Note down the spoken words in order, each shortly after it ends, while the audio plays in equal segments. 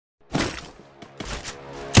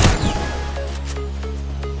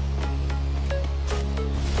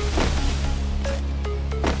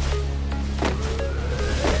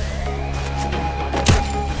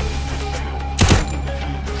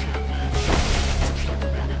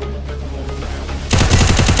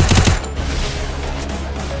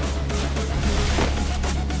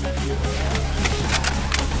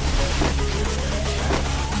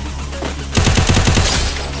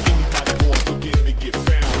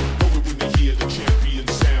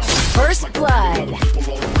blood.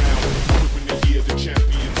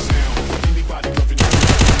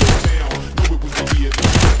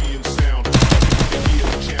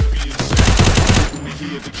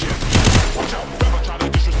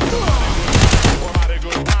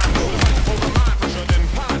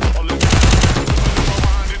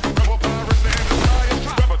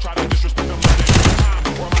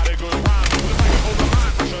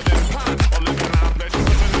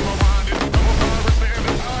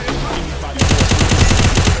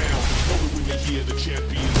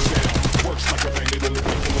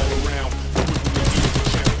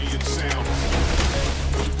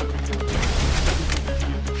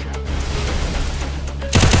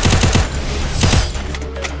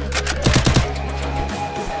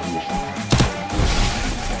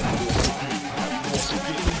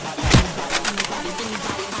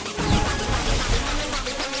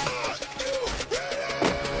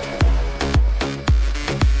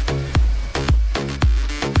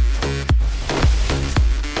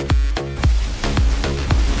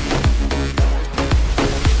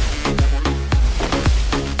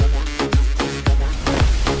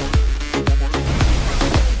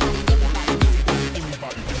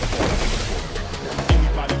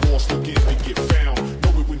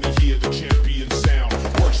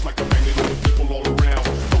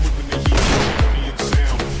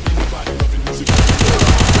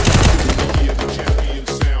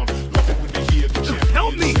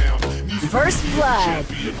 First blood.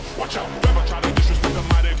 Watch out, never try to disrespect a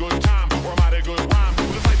mighty good time or a mighty good rhyme.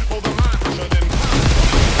 With a sight for the mind, pressure then time.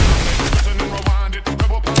 Listen and rewind it,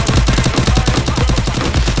 rebel power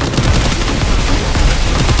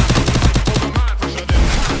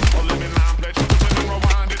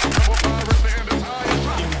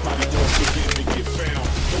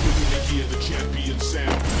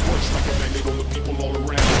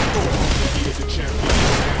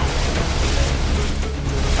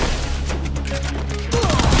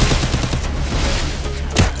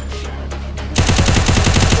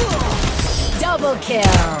double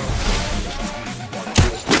kill.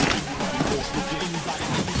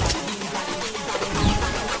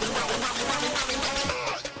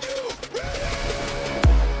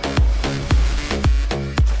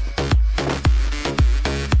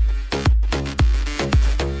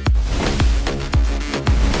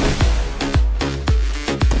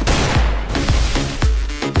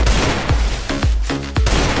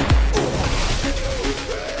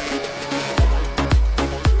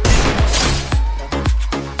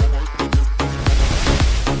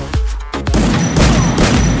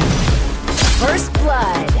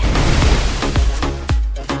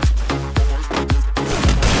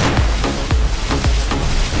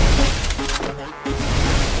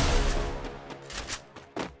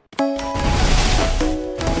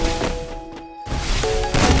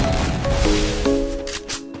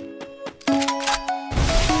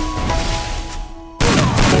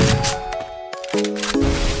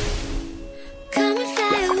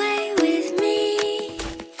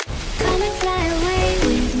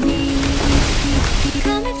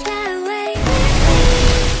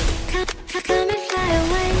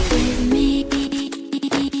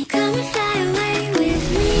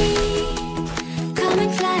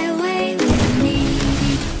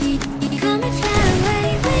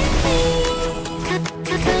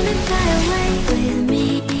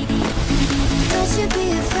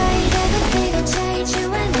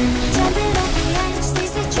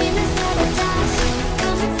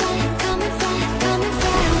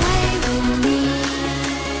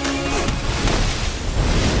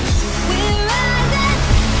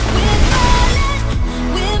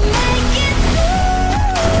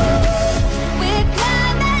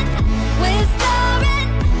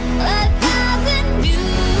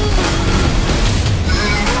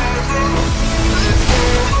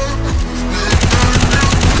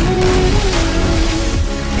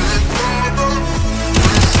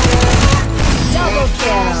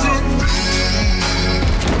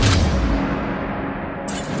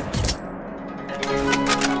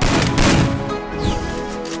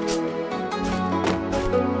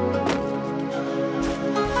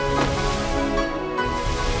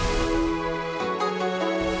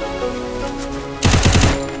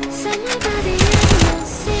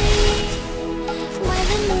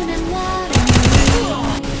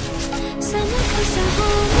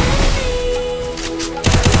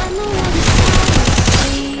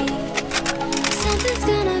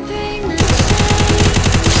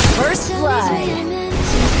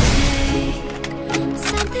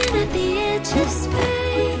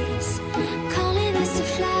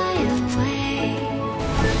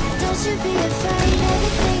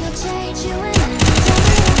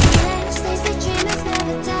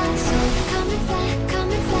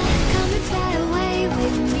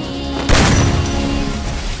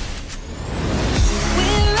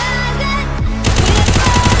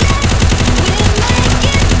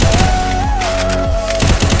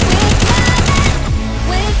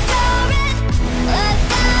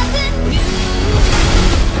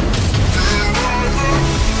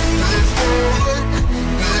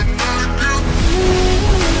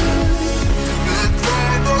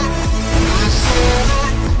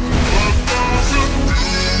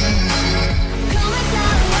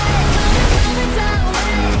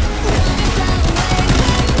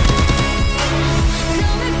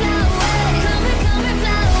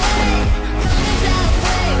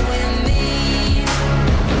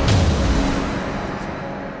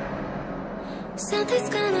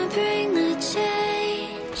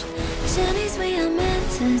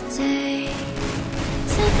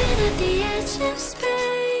 at the edge of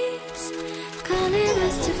space, calling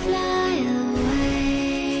us to fly away.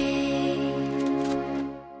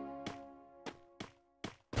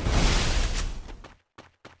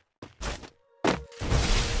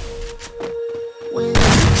 When you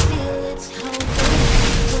feel it's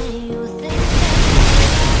hopeless, when you think that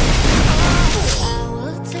I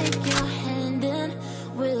will take your hand and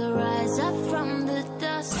we'll rise up from the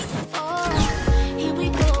dust. Oh, here we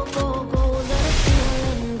go, go, go, let the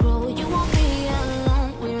feeling grow. You won't be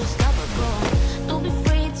alone, we're unstoppable. Don't be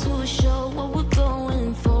afraid to show what we're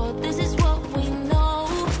going for. This is what we know.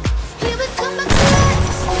 Here we come back to life,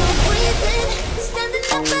 still breathing, standing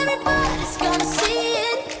up, everybody's gonna see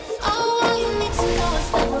it. Oh, all you need to know is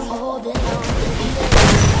that we're holding on.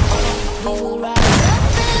 We will rise up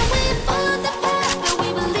and we follow the path that we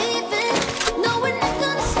believe in. No, we're not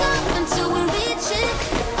gonna stop until we reach it.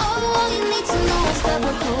 Oh, all you need to know is that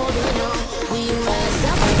we're holding on. We rise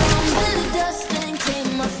up from the dust and clear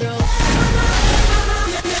my throat.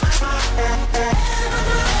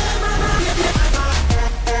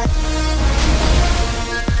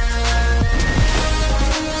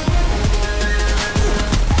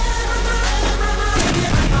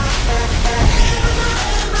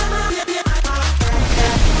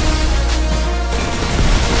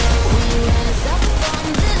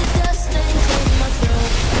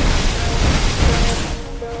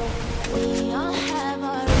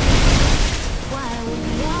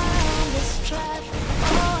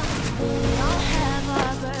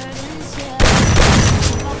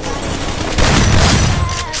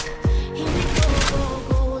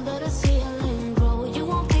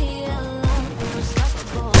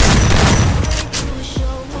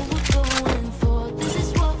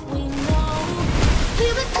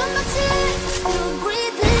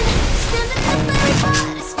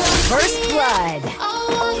 First blood.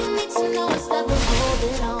 Oh, all you need to know is that we're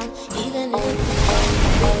holding on, even if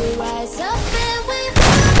we rise up and we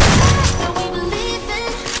follow the path that we believe in.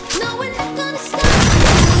 No, we're not gonna stop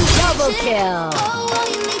until we Double reach it. kill. Oh, all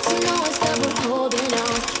you need to know is that we're holding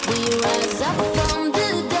on. We rise up from the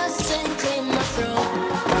dust and clear my throat.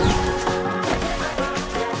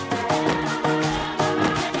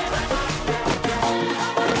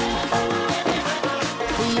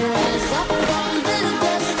 We rise up from the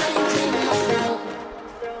dust and clear my throat.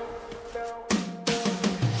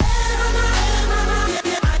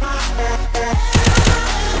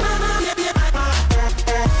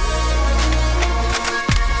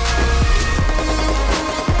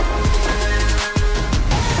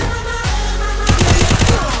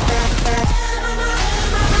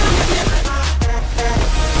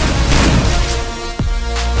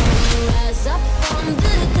 Rise up from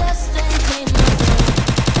the dust and clear my throat.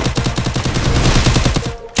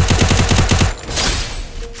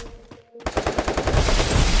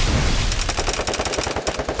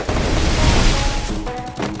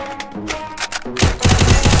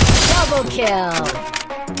 Double kill.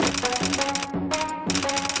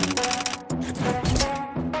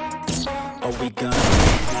 Oh, we gonna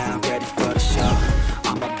now, ready for the show.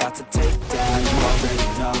 I'm about to take down, you already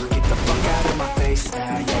know. Get the fuck out of my face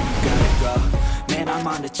now, yeah, you gotta go. Man, I'm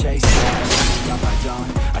on the chase now, I'm on my own.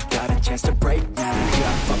 I got a chance to break now, here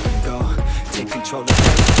I fucking go. Take control of the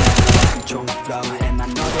now, I control my flow. And I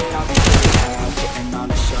know that I'll be great now, putting on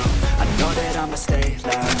a show. I know that I'ma stay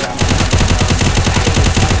loud, driving on the nose.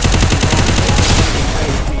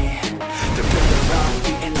 They're building wrong,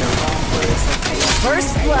 beating their own words like they don't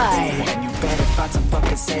First hate me. blood. And you better find some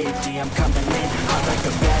fucking safety. I'm coming in hot like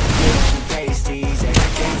a bad bitch and pasties. They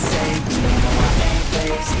can't save me, no, I ain't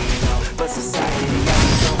lazy, no. But society got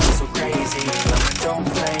me going so crazy, no. Don't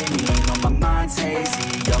blame me, no, my mind's hazy,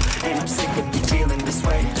 yo. And I'm sick of me feeling this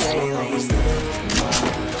way lately. My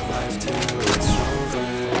life till it's over,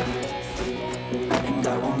 and I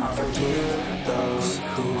will not forgive those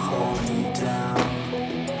who hold me down.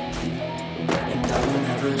 And I will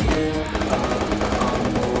never give up, I'm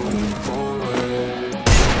moving forward.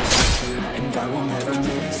 And I will never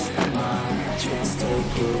miss my chance,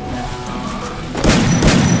 take it now.